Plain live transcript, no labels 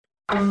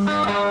This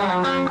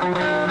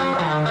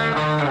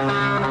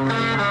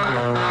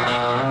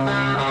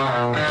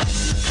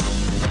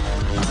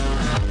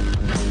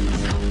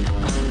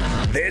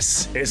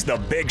is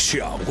The Big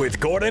Show with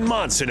Gordon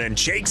Monson and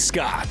Jake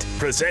Scott,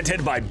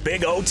 presented by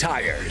Big O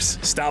Tires.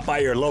 Stop by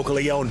your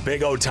locally owned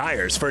Big O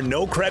Tires for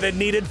no credit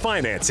needed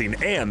financing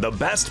and the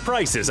best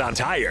prices on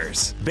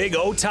tires. Big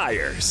O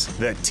Tires,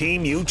 the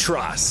team you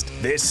trust.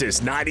 This is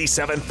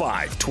 97.5,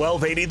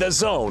 1280 The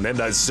Zone and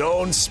The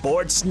Zone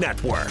Sports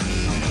Network.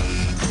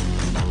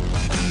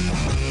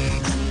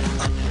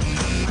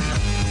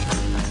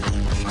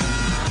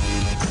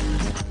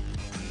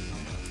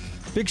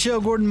 Big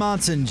Show, Gordon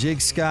Monson, Jake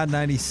Scott,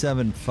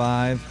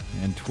 97.5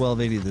 and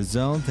 1280 The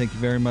Zone. Thank you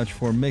very much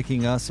for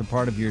making us a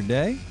part of your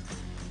day.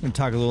 We're going to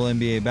talk a little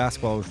NBA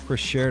basketball with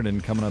Chris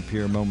Sheridan coming up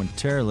here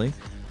momentarily.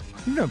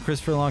 You've known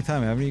Chris for a long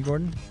time, haven't you,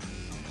 Gordon?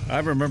 I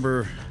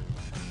remember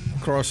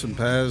crossing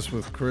paths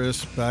with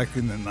Chris back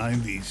in the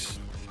 90s,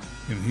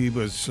 and he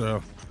was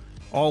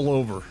all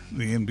over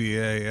the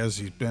NBA, as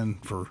he's been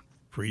for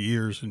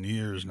years and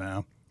years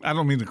now. I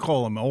don't mean to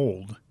call him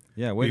old.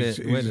 Yeah, way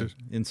to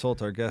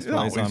insult our guest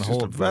while he's on hold. He's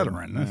just a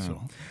veteran, that's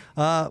all.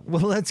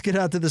 Well, let's get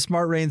out to the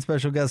Smart Rain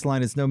special guest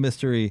line. It's no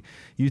mystery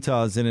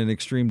Utah is in an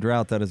extreme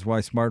drought. That is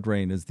why Smart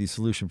Rain is the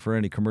solution for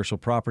any commercial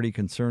property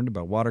concerned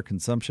about water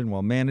consumption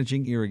while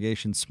managing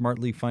irrigation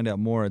smartly. Find out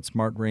more at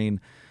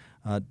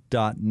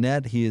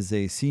smartrain.net. He is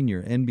a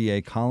senior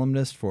NBA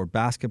columnist for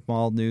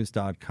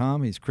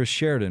basketballnews.com. He's Chris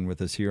Sheridan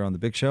with us here on The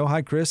Big Show.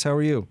 Hi, Chris. How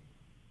are you?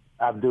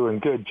 I'm doing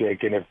good,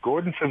 Jake. And if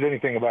Gordon says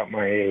anything about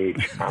my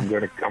age, I'm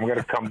gonna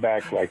come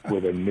back like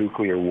with a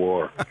nuclear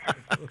war.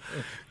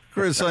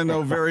 Chris, I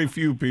know very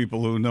few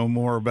people who know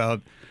more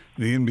about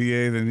the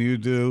NBA than you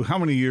do. How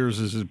many years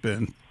has it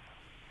been?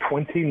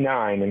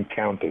 29 and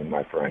counting,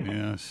 my friend.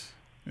 Yes,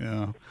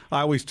 yeah.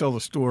 I always tell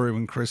the story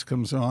when Chris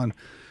comes on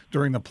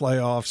during the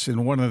playoffs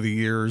in one of the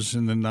years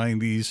in the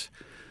 90s.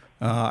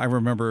 I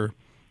remember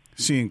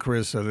seeing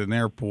Chris at an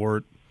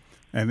airport,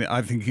 and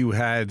I think you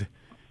had.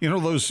 You know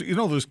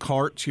those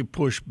carts you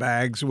push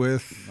bags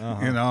with?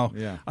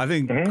 Yeah. I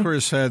think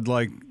Chris had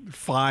like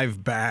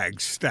 5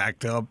 bags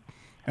stacked up,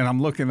 and I'm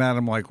looking at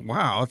him like,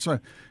 wow.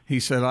 He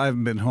said, I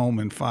haven't been home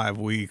in 5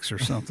 weeks or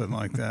something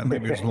like that.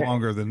 Maybe it's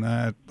longer than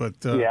that.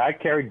 But yeah, I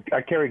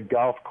carried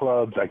golf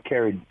clubs. I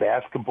carried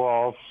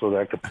basketballs so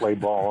that I could play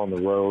ball on the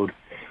road.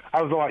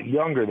 I was a lot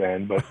younger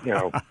then, but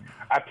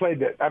I played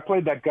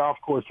that golf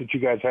course that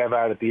you guys have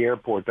out at the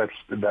airport. That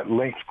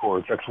links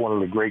course. That's one of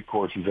the great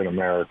courses in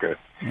America.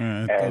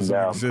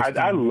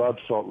 I love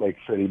Salt Lake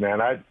City, man.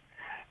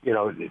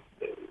 The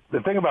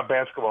thing about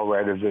basketball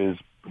writers is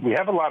we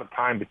have a lot of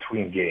time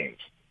between games,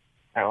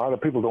 and a lot of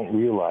people don't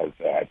realize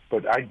that.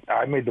 But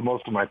I made the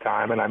most of my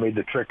time, and I made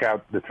the trip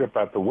out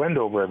to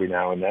Wendover every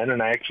now and then,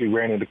 and I actually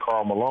ran into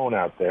Karl Malone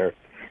out there.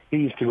 He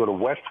used to go to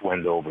West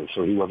Wendover,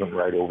 so he wasn't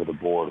right over the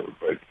border.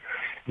 But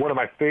one of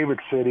my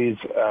favorite cities.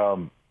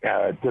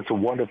 Just a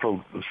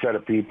wonderful set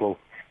of people.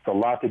 It's a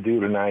lot to do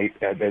tonight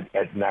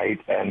at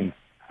night, and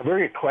a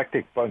very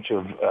eclectic bunch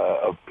of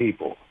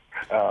people.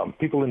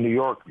 People in New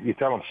York, you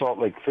tell them Salt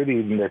Lake City,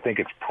 and they think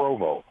it's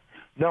Provo.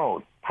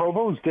 No,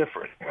 Provo's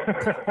different.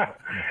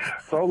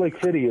 Salt Lake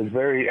City is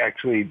very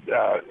actually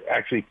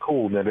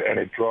cool, and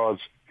it draws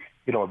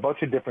a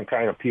bunch of different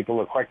kind of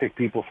people, eclectic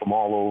people from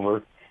all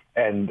over,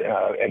 and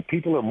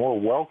people are more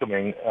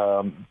welcoming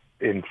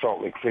in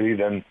Salt Lake City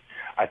than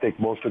I think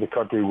most of the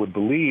country would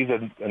believe,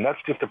 and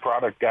that's just a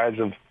product, guys,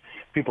 of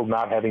people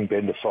not having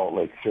been to Salt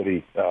Lake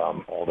City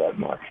all that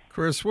much.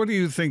 Chris, what do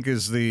you think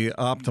is the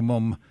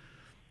optimum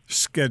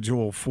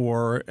schedule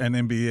for an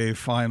NBA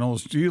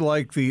Finals? Do you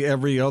like the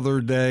every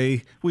other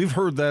day? We've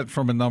heard that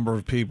from a number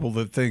of people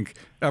that think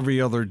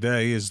every other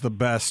day is the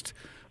best.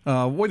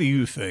 What do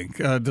you think?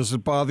 Does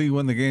it bother you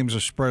when the games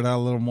are spread out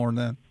a little more than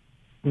that?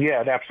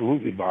 Yeah, it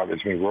absolutely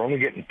bothers me. We're only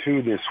getting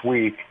 2 this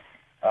week.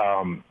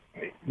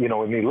 In the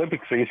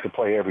Olympics, they used to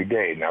play every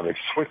day. Now, they've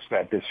switched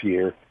that this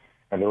year,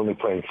 and they're only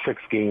playing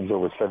 6 games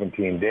over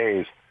 17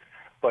 days.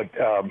 But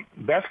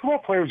basketball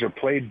players are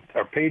paid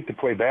to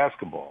play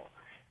basketball.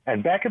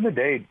 And back in the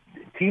day,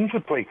 teams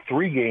would play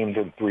 3 games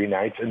in 3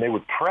 nights, and they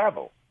would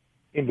travel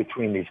in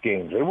between these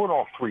games. They weren't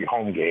all 3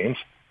 home games.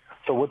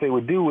 So what they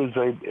would do is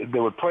they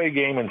would play a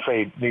game in,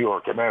 say, New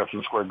York at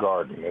Madison Square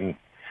Garden, and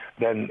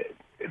then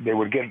they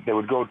would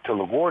go to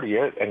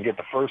LaGuardia and get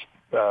the first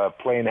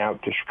plane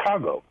out to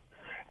Chicago.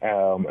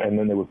 And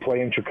then they would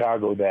play in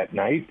Chicago that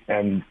night,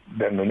 and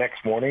then the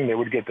next morning they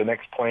would get the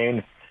next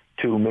plane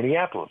to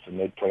Minneapolis, and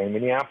they'd play in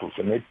Minneapolis,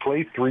 and they'd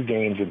play 3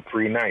 games in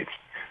 3 nights,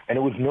 and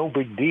it was no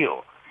big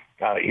deal.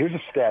 Here's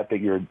a stat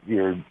that your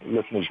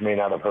listeners may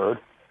not have heard.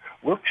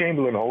 Wilt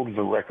Chamberlain holds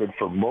the record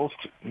for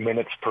most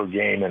minutes per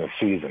game in a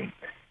season,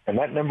 and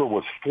that number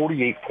was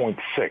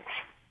 48.6.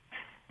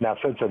 Now,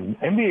 since an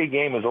NBA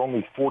game is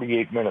only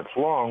 48 minutes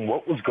long,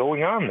 what was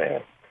going on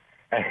there?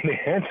 And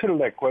the answer to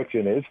that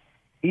question is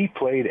he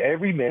played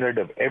every minute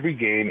of every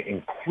game,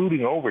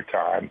 including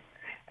overtime,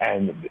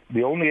 and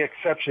the only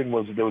exception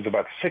was there was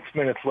about 6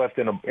 minutes left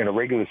in a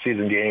regular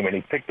season game, and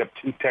he picked up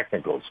 2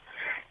 technicals.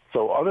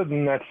 So other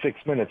than that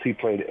 6 minutes, he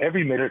played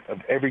every minute of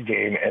every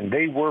game, and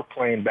they were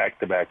playing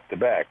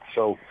back-to-back-to-back.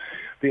 So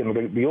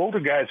the older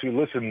guys who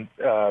listen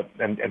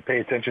and pay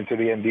attention to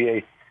the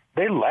NBA,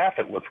 they laugh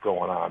at what's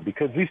going on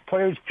because these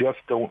players just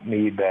don't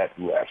need that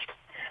rest.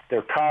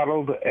 They're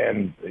coddled,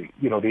 and the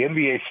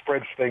NBA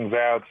spreads things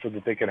out so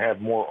that they can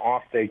have more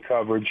off-day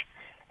coverage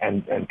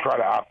and try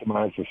to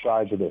optimize the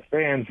size of their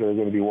fans that are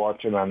going to be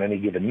watching on any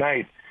given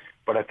night.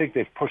 But I think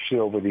they've pushed it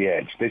over the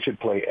edge. They should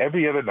play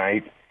every other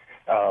night,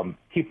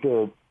 keep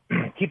the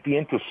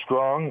interest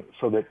strong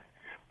so that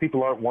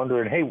people aren't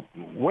wondering, hey,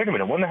 wait a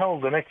minute, when the hell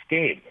is the next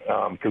game?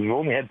 Because we've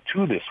only had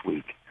 2 this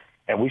week,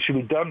 and we should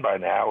be done by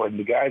now. And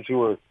the guys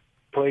who are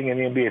playing in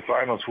the NBA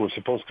Finals who are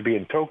supposed to be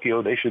in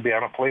Tokyo, they should be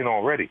on a plane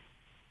already.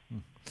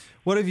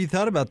 What have you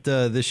thought about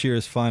this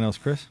year's finals,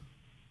 Chris?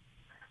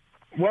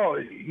 Well,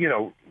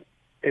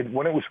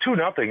 when it was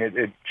 2-0,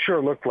 it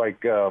sure looked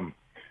like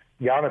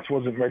Giannis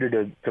wasn't ready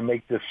to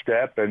make this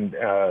step, and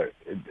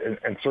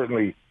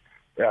certainly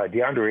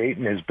DeAndre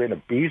Ayton has been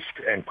a beast,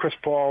 and Chris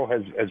Paul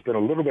has been a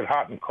little bit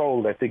hot and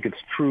cold. I think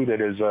it's true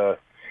that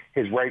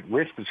his right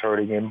wrist is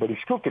hurting him, but he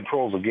still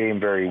controls the game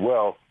very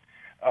well.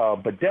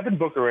 But Devin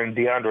Booker and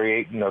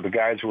DeAndre Ayton are the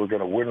guys who are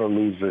going to win or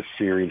lose this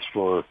series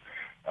for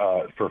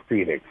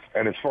Phoenix.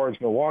 And as far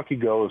as Milwaukee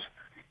goes,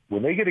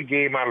 when they get a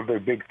game out of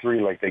their big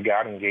 3 like they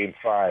got in Game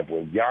 5,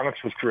 where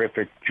Giannis was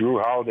terrific, Drew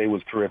Holiday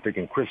was terrific,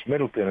 and Chris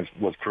Middleton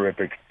was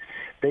terrific,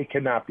 they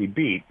cannot be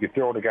beat. You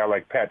throw in a guy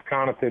like Pat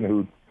Connaughton,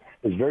 who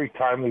is very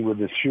timely with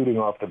his shooting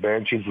off the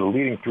bench. He's the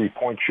leading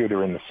 3-point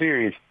shooter in the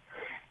series.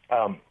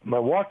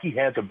 Milwaukee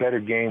has a better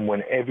game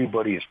when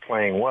everybody is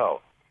playing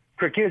well.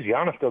 Trick is,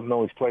 Giannis doesn't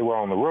always play well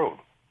on the road.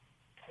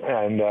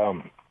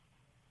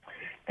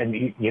 And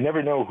you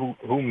never know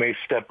who may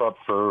step up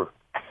for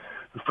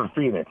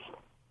Phoenix.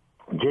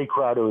 Jay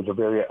Crowder is a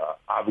very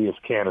obvious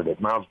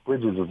candidate. Miles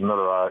Bridges is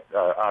another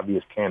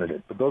obvious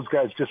candidate. But those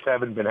guys just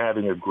haven't been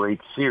having a great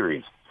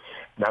series.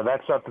 Now,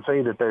 that's not to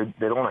say that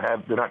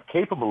they're not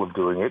capable of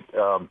doing it.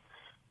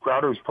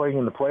 Crowder is playing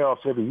in the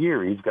playoffs every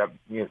year. He spent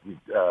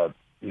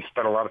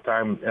a lot of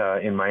time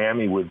in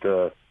Miami with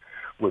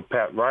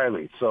Pat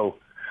Riley. So,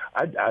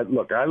 I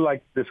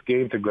like this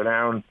game to go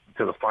down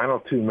to the final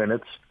 2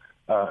 minutes.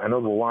 I know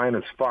the line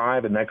is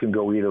 5, and that can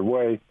go either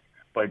way.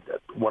 But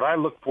what I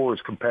look for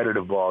is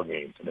competitive ball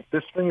games. And if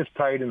this thing is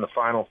tight in the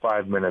final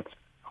 5 minutes,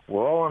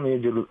 we're all on the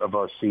edge of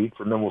our seats,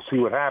 and then we'll see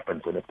what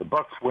happens. And if the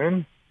Bucks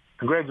win,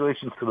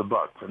 congratulations to the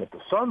Bucks. And if the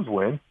Suns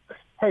win,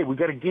 hey, we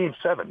got a Game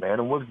 7, man.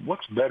 And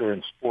what's better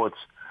in sports,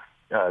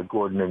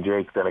 Gordon and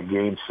Jake, than a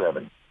Game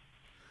 7?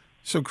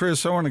 So,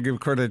 Chris, I want to give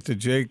credit to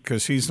Jake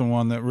because he's the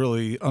one that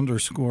really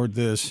underscored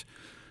this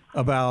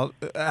about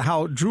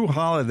how Drew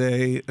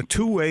Holiday, a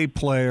two-way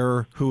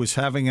player who is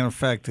having an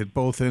effect at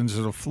both ends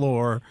of the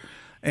floor.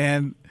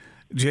 And,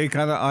 Jake,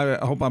 I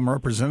hope I'm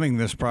representing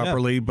this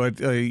properly, but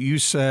you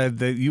said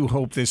that you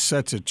hope this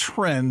sets a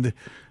trend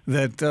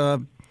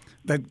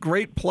that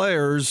great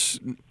players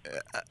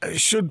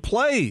should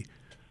play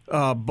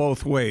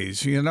both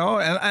ways, and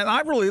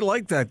I really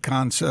like that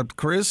concept,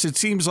 Chris. It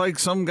seems like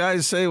some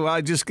guys say, well,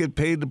 I just get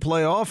paid to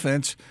play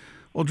offense.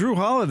 Well, Drew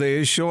Holiday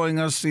is showing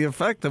us the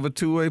effect of a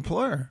two-way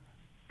player.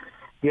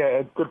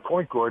 Yeah, good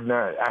point, Gordon.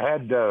 I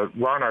had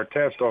Ron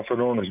Artest, also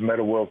known as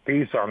Meta World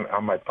Peace,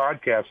 on my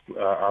podcast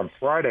on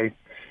Friday,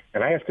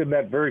 and I asked him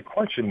that very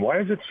question. Why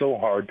is it so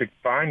hard to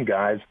find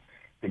guys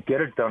that get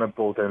it done at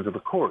both ends of the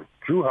court?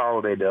 Drew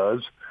Holiday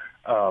does.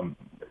 Giannis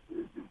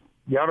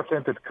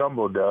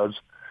Antetokounmpo does.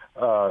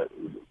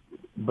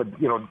 But,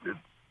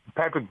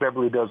 Patrick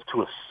Beverley does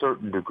to a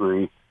certain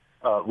degree.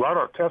 Ron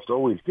Artest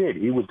always did.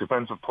 He was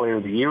Defensive Player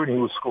of the Year, and he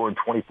was scoring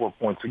 24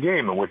 points a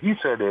game. And what he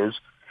said is,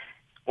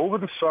 over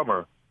the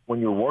summer, when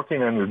you're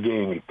working on your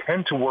game, you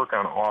tend to work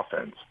on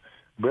offense.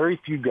 Very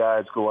few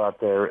guys go out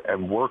there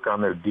and work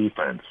on their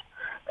defense.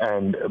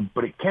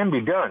 But it can be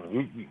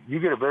done. You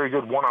get a very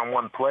good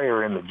one-on-one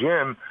player in the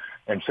gym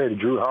and say to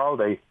Drew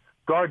Holiday,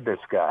 guard this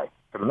guy.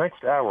 For the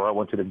next hour, I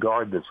want you to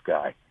guard this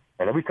guy.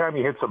 And every time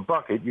he hits a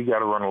bucket, you got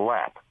to run a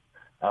lap.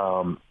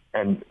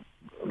 And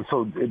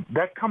so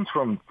that comes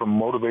from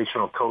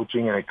motivational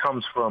coaching, and it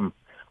comes from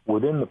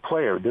within the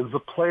player. Does the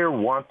player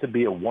want to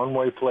be a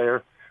one-way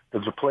player?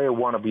 Does the player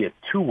want to be a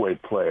two-way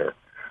player?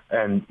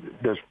 And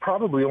there's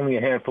probably only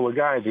a handful of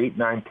guys, 8,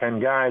 9, 10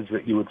 guys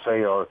that you would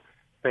say are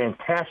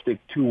fantastic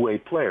two-way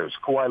players.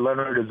 Kawhi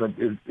Leonard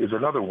is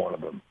another one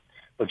of them.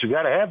 But you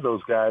got to have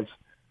those guys.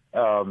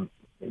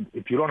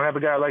 If you don't have a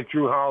guy like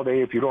Drew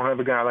Holiday, if you don't have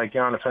a guy like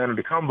Giannis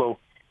Antetokounmpo,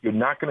 you're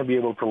not going to be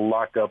able to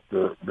lock up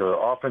the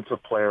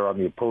offensive player on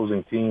the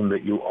opposing team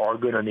that you are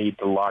going to need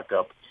to lock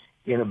up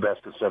in a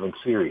best-of-7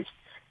 series.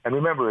 And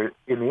remember,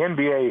 in the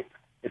NBA,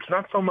 it's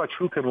not so much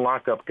who can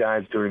lock up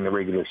guys during the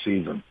regular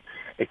season.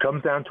 It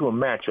comes down to a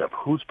matchup.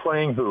 Who's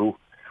playing who?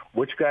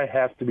 Which guy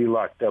has to be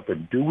locked up?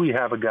 And do we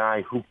have a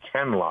guy who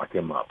can lock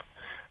him up?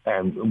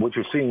 And what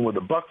you're seeing with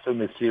the Bucks in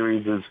this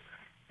series is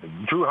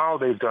Drew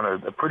Holiday's done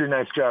a pretty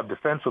nice job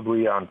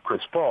defensively on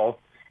Chris Paul.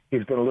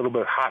 He's been a little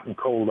bit hot and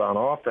cold on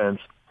offense.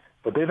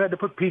 But they've had to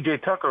put P.J.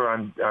 Tucker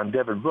on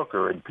Devin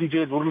Booker, and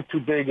P.J.'s a little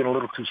too big and a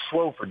little too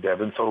slow for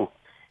Devin, so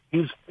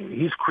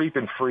he's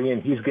creeping free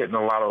and he's getting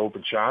a lot of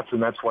open shots,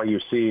 and that's why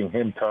you're seeing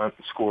him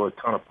score a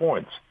ton of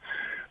points.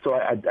 So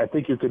I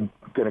think you're going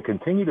to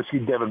continue to see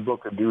Devin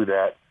Booker do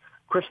that.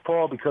 Chris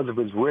Paul, because of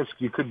his risk,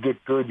 you could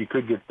get good, you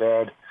could get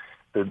bad.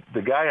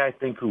 The guy I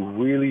think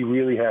who really,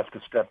 really has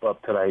to step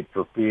up tonight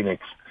for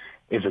Phoenix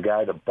is a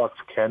guy the Bucks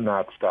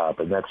cannot stop,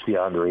 and that's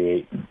DeAndre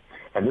Ayton.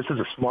 And this is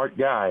a smart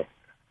guy.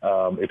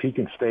 If he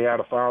can stay out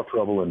of foul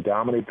trouble and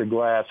dominate the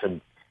glass and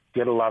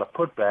get a lot of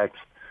putbacks,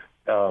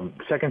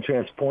 second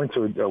chance points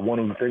are one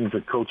of the things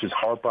that coaches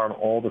harp on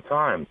all the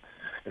time.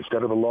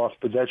 Instead of a lost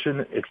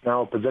possession, it's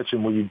now a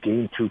possession where you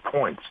gain 2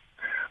 points.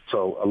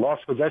 So a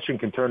lost possession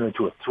can turn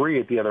into a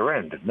 3 at the other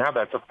end. Now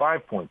that's a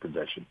 5-point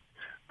possession.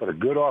 But a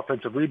good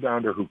offensive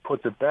rebounder who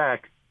puts it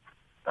back,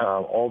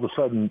 all of a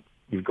sudden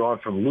you've gone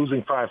from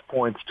losing 5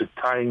 points to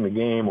tying the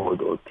game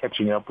or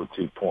catching up with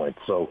 2 points.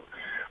 So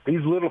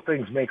these little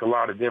things make a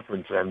lot of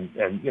difference. And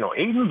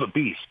Aiden's a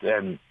beast.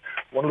 And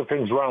one of the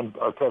things Ron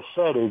Artest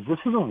said is this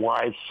is a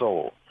wise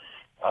soul.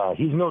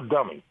 He's no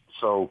dummy.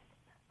 So,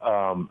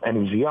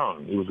 and he's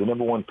young. He was the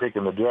number 1 pick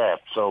in the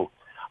draft. So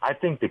I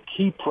think the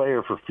key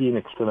player for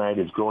Phoenix tonight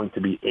is going to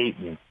be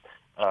Ayton.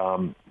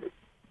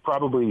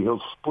 Probably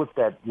he'll split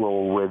that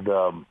role with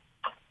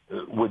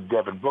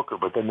Devin Booker,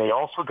 but then they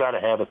also got to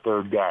have a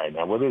third guy.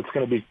 Now, whether it's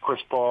going to be Chris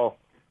Paul,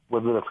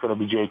 whether it's going to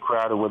be Jay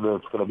Crowder, whether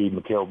it's going to be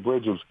Mikal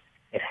Bridges,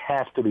 it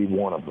has to be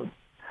one of them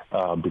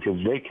because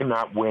they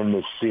cannot win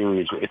this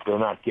series if they're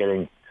not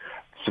getting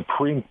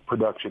supreme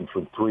production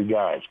from 3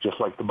 guys, just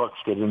like the Bucks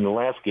did in the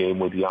last game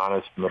with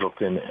Giannis,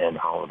 Middleton, and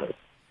Holiday.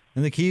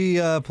 And the key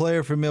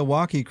player for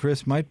Milwaukee,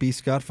 Chris, might be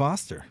Scott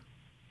Foster.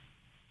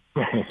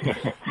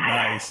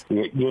 Nice.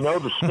 You know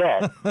the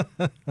stat.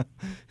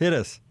 Hit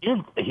us.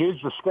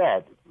 Here's the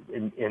stat.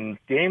 In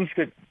games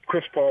that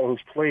Chris Paul has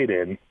played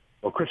in,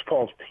 or Chris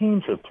Paul's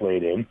teams have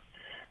played in,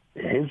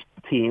 his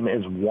team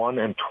is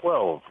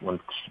 1-12 when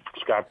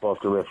Scott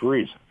Foster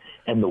referees.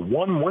 And the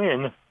one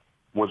win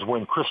was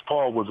when Chris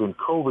Paul was in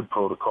COVID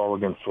protocol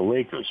against the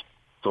Lakers.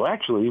 So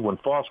actually, when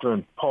Foster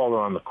and Paul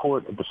are on the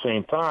court at the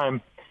same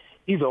time,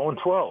 he's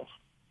 0-12.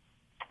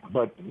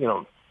 But,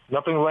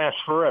 nothing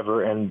lasts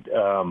forever. And,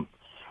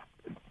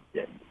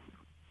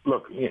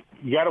 look, you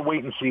got to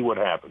wait and see what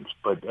happens.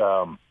 But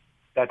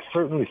that's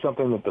certainly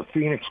something that the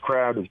Phoenix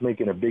crowd is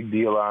making a big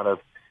deal out of.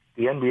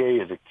 The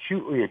NBA is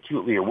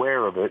acutely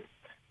aware of it.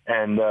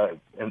 And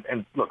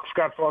look,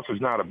 Scott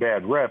Foster's not a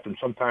bad rep, and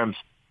sometimes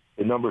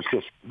the numbers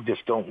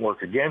just don't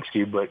work against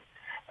you. But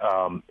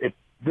if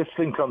this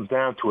thing comes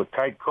down to a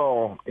tight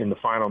call in the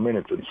final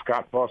minutes and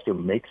Scott Foster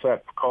makes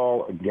that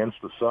call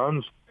against the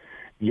Suns,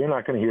 you're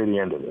not going to hear the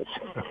end of this.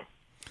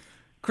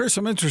 Chris,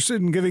 I'm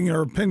interested in getting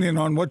your opinion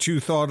on what you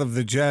thought of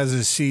the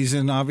Jazz's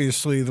season.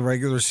 Obviously, the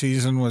regular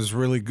season was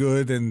really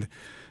good, and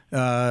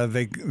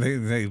they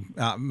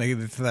made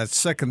it to that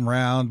second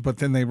round, but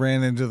then they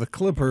ran into the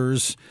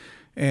Clippers,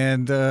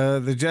 and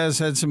the Jazz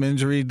had some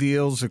injury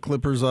deals. The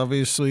Clippers,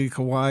 obviously,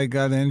 Kawhi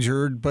got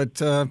injured,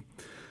 but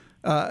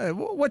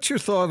what's your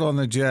thought on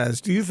the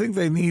Jazz? Do you think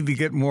they need to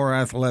get more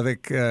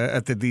athletic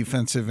at the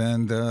defensive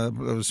end,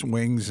 those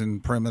wings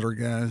and perimeter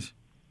guys?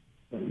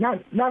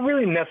 Not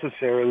really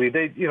necessarily.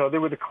 They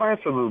were the class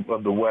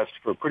of the West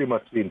for pretty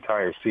much the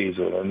entire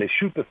season, and they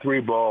shoot the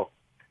 3 ball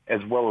as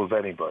well as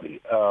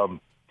anybody.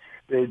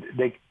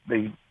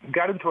 They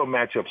got into a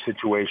matchup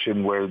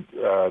situation where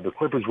the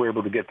Clippers were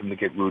able to get them to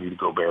get Rudy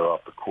Gobert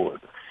off the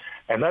court,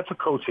 and that's a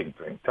coaching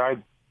thing.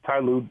 Ty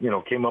Lue,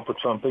 came up with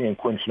something, and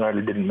Quinn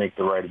Snyder didn't make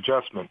the right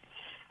adjustment.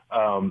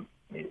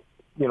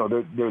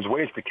 There's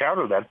ways to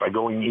counter that by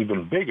going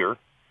even bigger,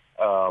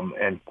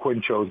 and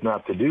Quinn chose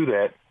not to do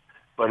that.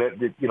 But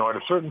at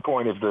a certain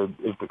point, if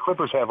the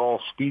Clippers have all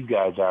speed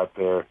guys out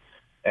there,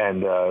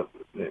 and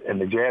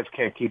the Jazz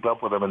can't keep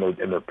up with them, and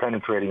they're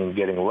penetrating and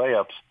getting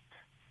layups,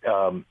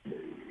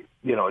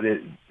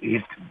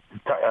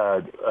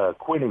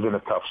 Quinn is in a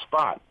tough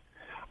spot.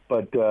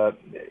 But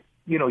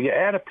you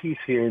add a piece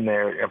here and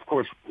there. Of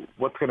course,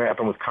 what's going to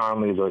happen with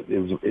Conley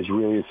is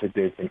really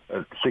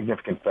a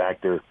significant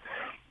factor.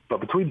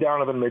 But between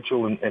Donovan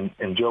Mitchell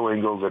and Joe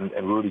Ingles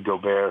and Rudy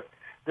Gobert,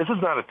 this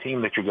is not a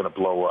team that you're going to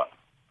blow up.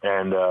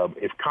 And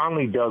if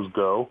Conley does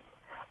go,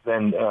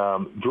 then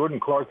Jordan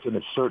Clarkson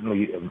is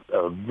certainly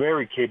a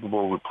very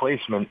capable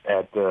replacement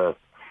as the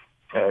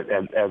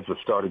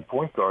starting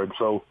point guard.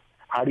 So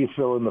how do you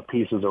fill in the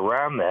pieces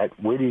around that?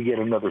 Where do you get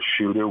another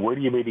shooter? Where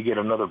do you maybe get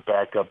another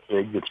backup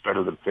big that's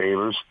better than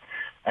Favors?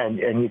 And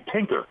you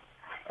tinker.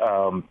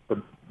 But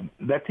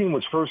that team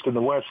was first in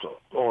the West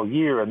all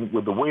year, and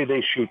with the way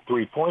they shoot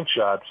 3-point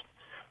shots,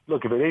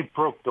 look, if it ain't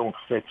broke, don't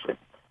fix it.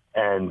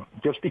 And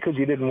just because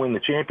you didn't win the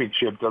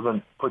championship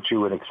doesn't put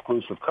you in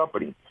exclusive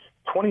company.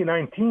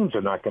 29 teams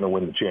are not going to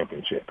win the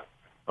championship.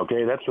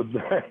 Okay, that's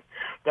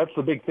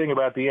the big thing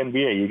about the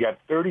NBA. You got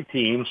 30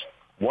 teams,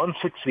 1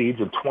 succeeds,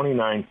 and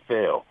 29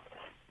 fail.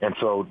 And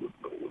so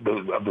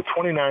of the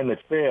 29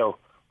 that fail,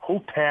 who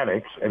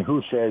panics and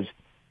who says,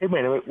 hey,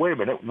 wait a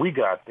minute, we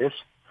got this.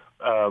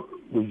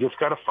 we just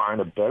got to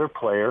find a better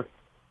player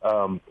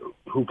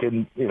who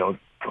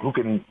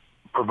can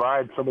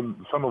provide some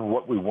of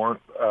what we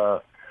weren't,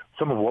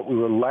 some of what we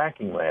were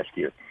lacking last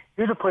year.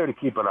 Here's a player to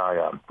keep an eye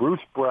on: Bruce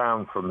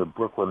Brown from the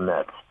Brooklyn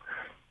Nets.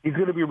 He's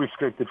going to be a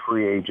restricted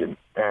free agent,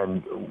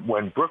 and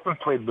when Brooklyn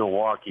played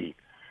Milwaukee,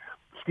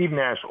 Steve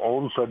Nash all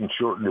of a sudden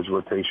shortened his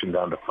rotation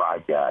down to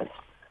 5 guys.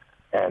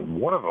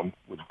 And one of them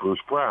was Bruce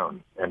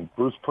Brown. And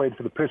Bruce played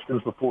for the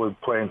Pistons before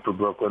playing for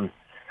Brooklyn,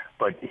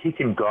 but he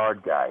can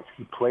guard guys.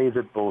 He plays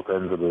at both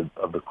ends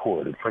of the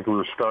court. It's like we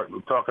were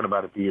talking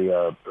about at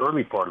the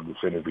early part of this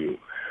interview.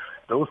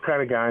 Those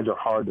kind of guys are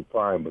hard to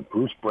find, but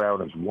Bruce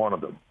Brown is one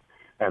of them.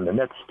 And the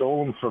Nets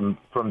stole him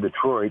from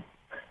Detroit,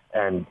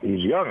 and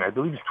he's young. I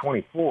believe he's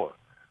 24.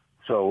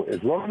 So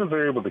as long as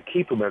they're able to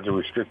keep him as a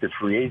restricted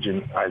free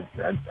agent,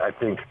 I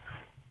think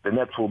the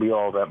Nets will be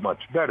all that much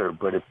better.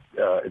 But if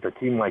a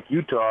team like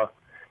Utah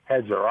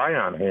has their eye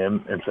on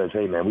him and says,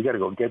 hey, man, we got to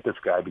go get this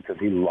guy because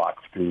he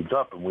locks dudes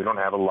up and we don't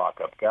have a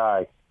lock-up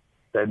guy,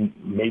 then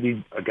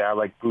maybe a guy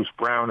like Bruce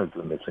Brown is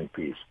the missing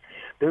piece.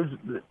 There's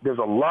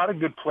a lot of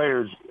good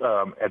players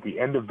at the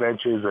end of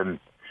benches, and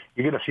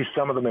you're going to see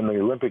some of them in the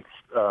Olympics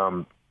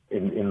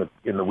in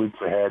the weeks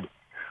ahead,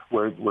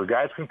 where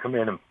guys can come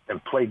in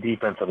and play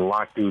defense and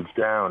lock dudes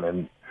down,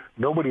 and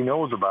nobody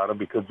knows about them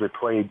because they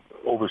play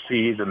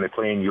overseas and they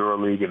play in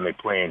EuroLeague and they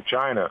play in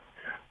China.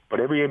 But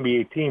every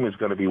NBA team is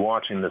going to be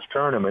watching this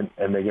tournament,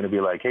 and they're going to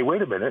be like, hey,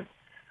 wait a minute,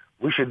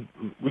 we should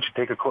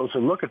take a closer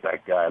look at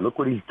that guy. Look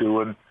what he's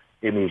doing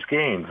in these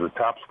games. The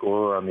top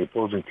scorer on the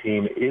opposing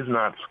team is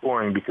not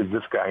scoring because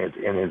this guy is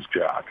in his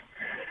jock.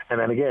 And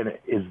then again,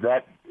 is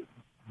that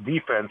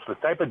defense, the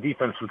type of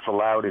defense that's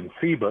allowed in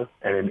FIBA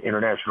and in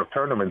international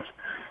tournaments,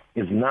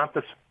 is not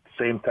the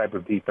same type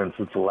of defense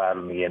that's allowed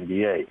in the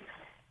NBA.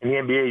 In the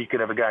NBA, you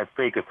could have a guy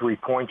fake a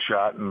three-point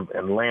shot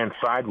and land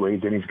sideways,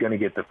 and he's going to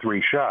get the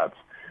 3 shots.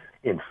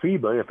 In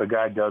FIBA, if a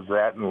guy does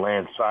that and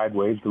lands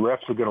sideways, the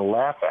refs are going to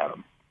laugh at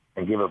him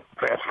and give a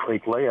fast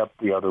break layup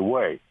the other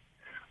way.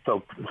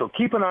 So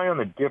keep an eye on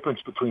the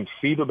difference between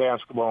FIBA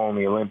basketball and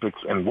the Olympics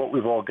and what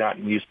we've all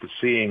gotten used to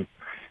seeing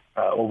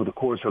over the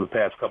course of the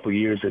past couple of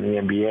years in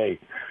the NBA.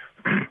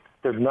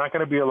 There's not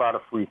going to be a lot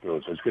of free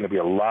throws. There's going to be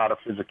a lot of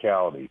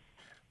physicality.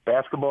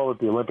 Basketball at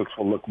the Olympics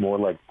will look more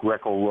like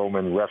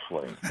Greco-Roman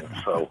wrestling. And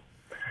so,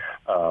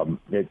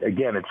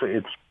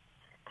 it's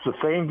the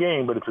same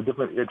game, but it's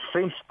the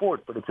same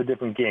sport, but it's a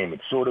different game.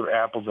 It's sort of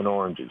apples and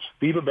oranges.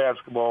 FIBA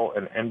basketball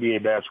and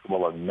NBA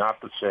basketball are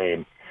not the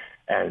same,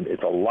 and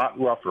it's a lot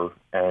rougher.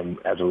 And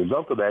as a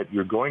result of that,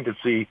 you're going to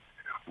see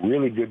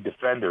really good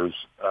defenders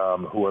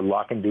who are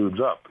locking dudes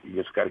up. You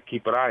just got to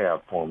keep an eye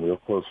out for them real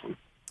closely.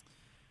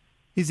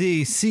 He's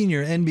the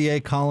senior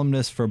NBA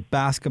columnist for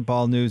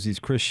Basketball News. He's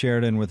Chris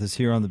Sheridan with us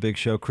here on The Big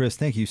Show. Chris,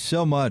 thank you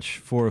so much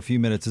for a few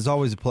minutes. It's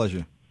always a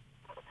pleasure.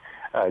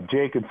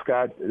 Jake and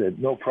Scott,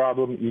 no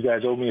problem. You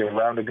guys owe me a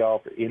round of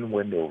golf in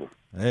Wendover.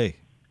 Hey,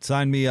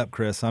 sign me up,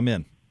 Chris. I'm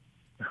in.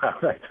 All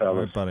right,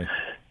 fellas. All right,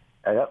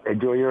 buddy.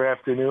 Enjoy your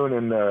afternoon,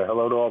 and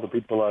hello to all the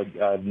people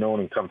I've known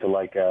and come to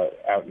like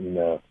out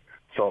in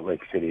Salt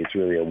Lake City. It's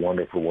really a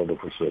wonderful,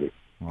 wonderful city.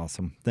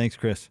 Awesome. Thanks,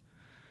 Chris.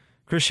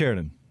 Chris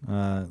Sheridan,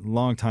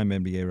 longtime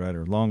NBA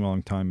writer,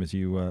 long time, as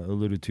you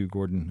alluded to,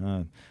 Gordon.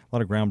 A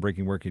lot of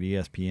groundbreaking work at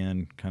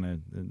ESPN, kind of.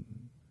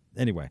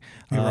 Anyway.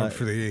 He wrote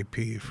for the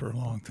AP for a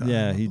long time.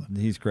 Yeah,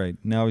 he's great.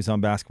 Now he's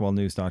on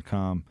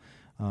basketballnews.com.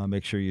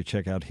 Make sure you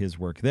check out his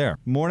work there.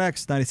 More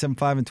next, 97.5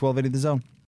 and 1280 The Zone.